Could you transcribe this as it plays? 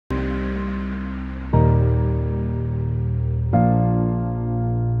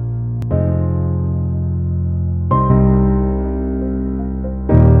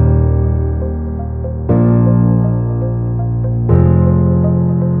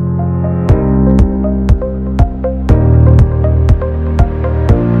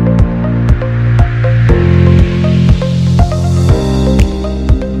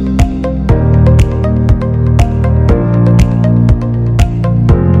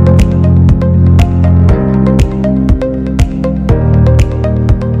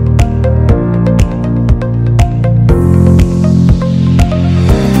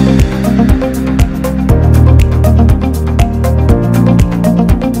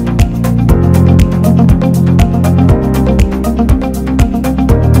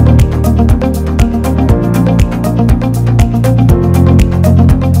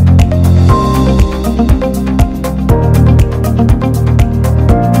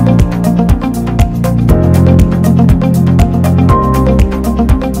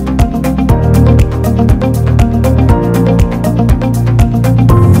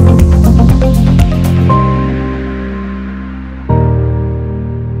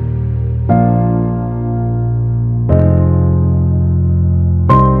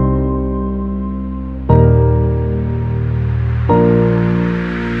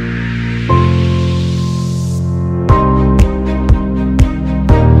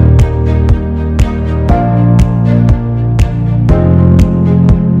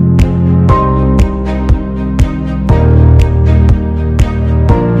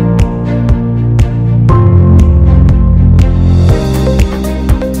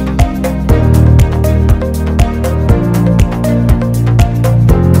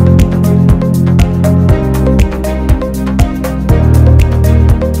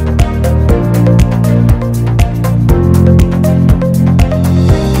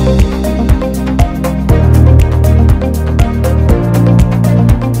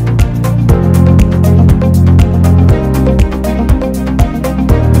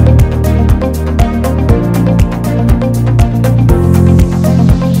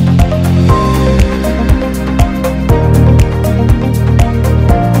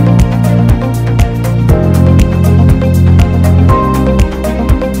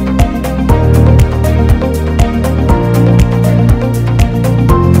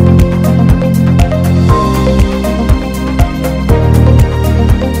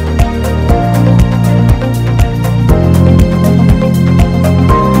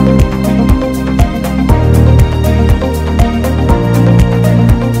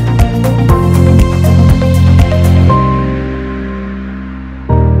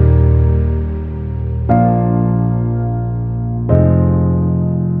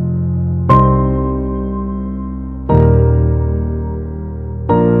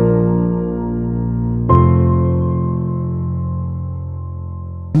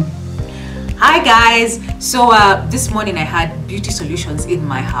Hi guys, so this morning I had beauty solutions in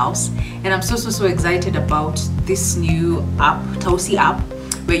my house, and I'm so excited about this new app, TausiApp,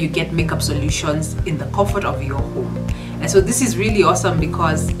 where you get makeup solutions in the comfort of your home. And so this is really awesome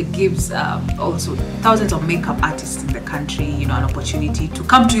because it gives also thousands of makeup artists in the country, you know, an opportunity to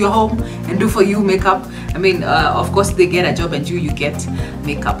come to your home and do for you makeup. I mean, of course they get a job and you get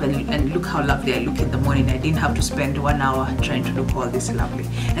makeup, and look how lovely I look in the morning. I didn't have to spend 1 hour trying to look all this lovely.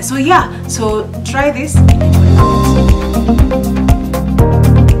 And so yeah, so try this.